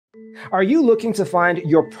Are you looking to find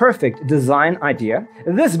your perfect design idea?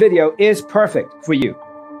 This video is perfect for you.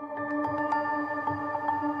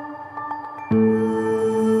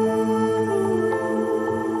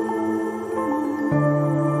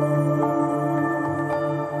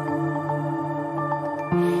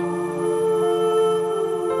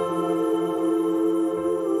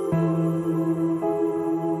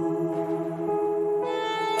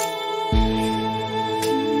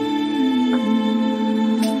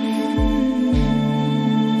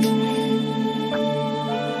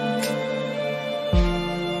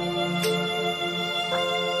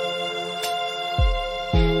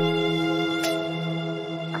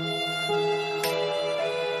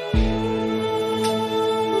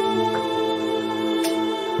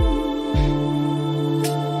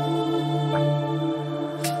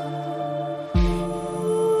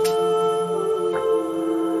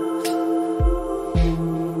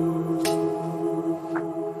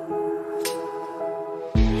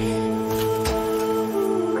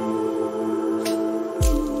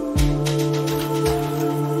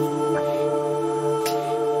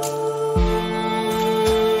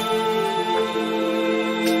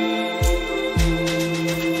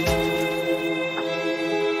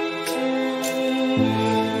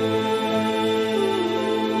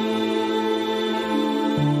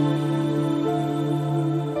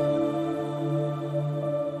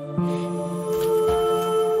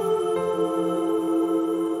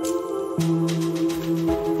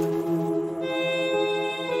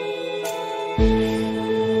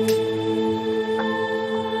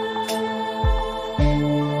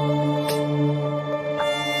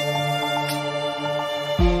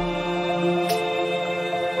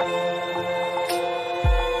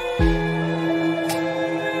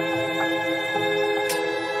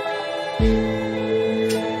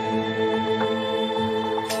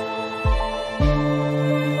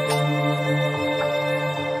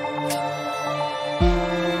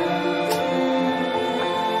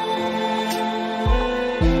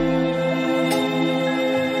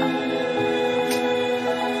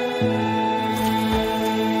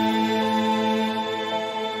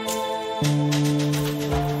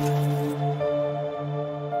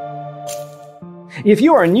 If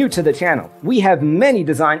you are new to the channel, we have many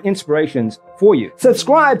design inspirations for you.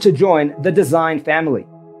 Subscribe to join the design family.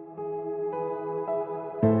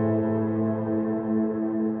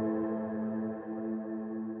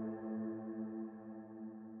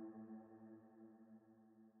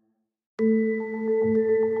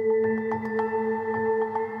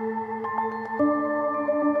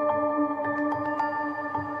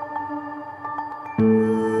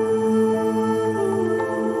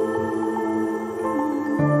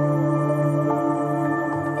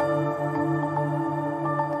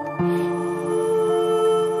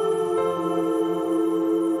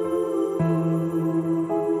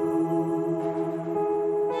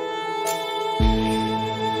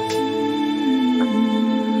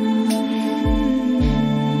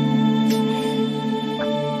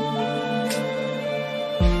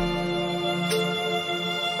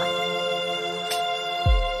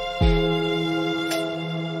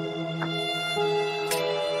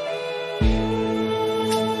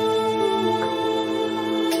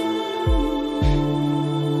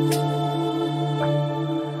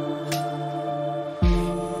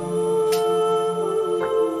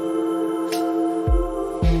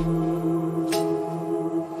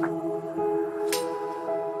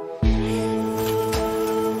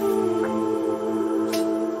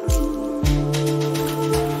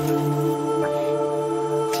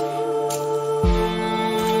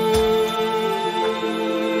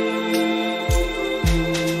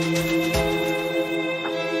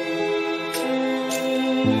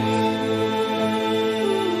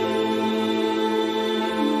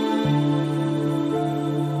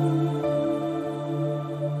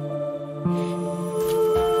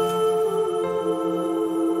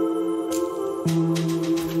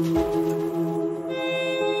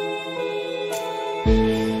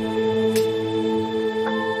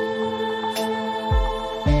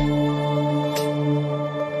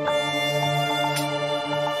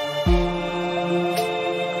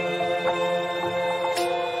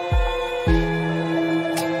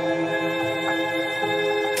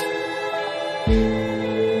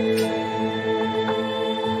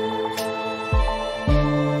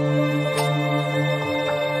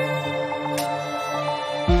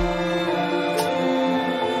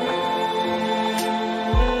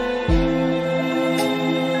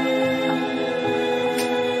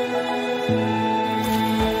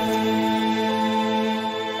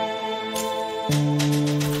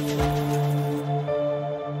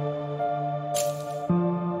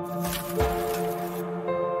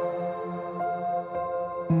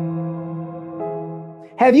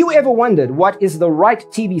 Have you ever wondered what is the right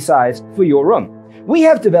TV size for your room? We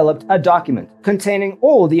have developed a document containing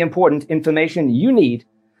all the important information you need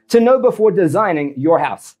to know before designing your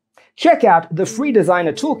house. Check out the free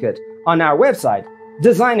designer toolkit on our website,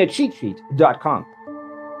 designercheatsheet.com.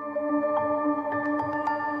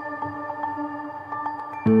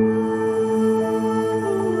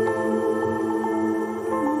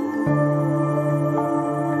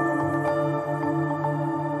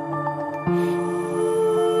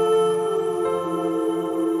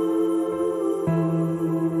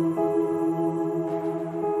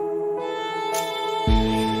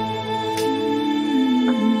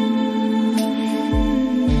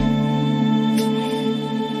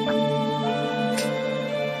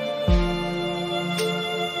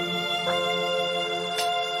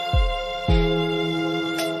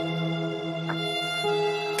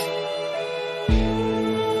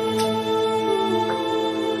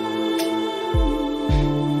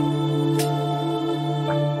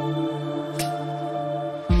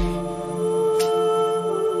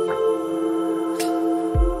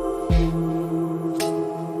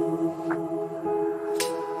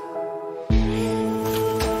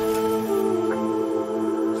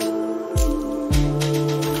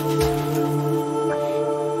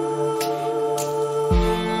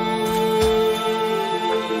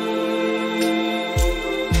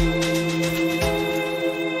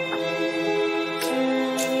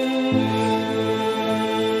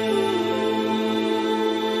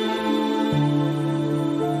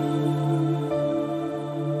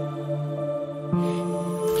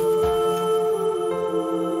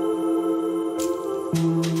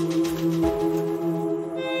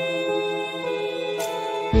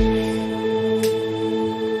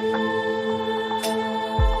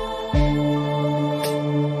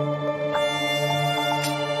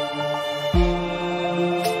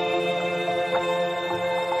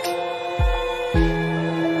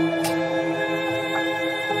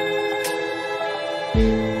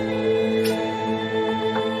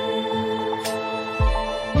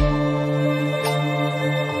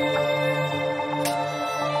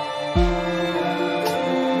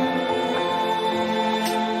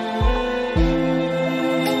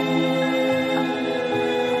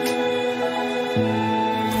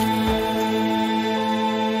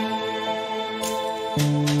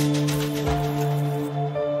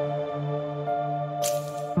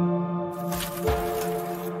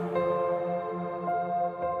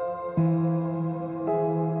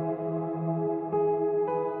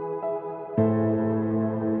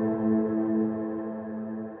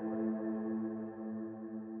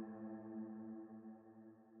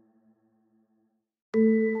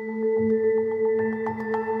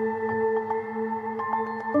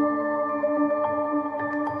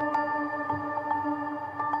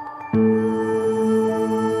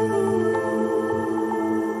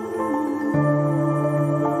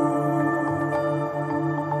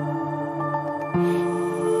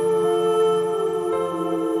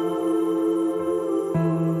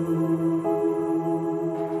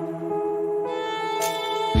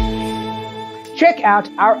 Check out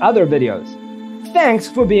our other videos. Thanks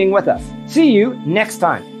for being with us. See you next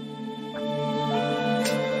time.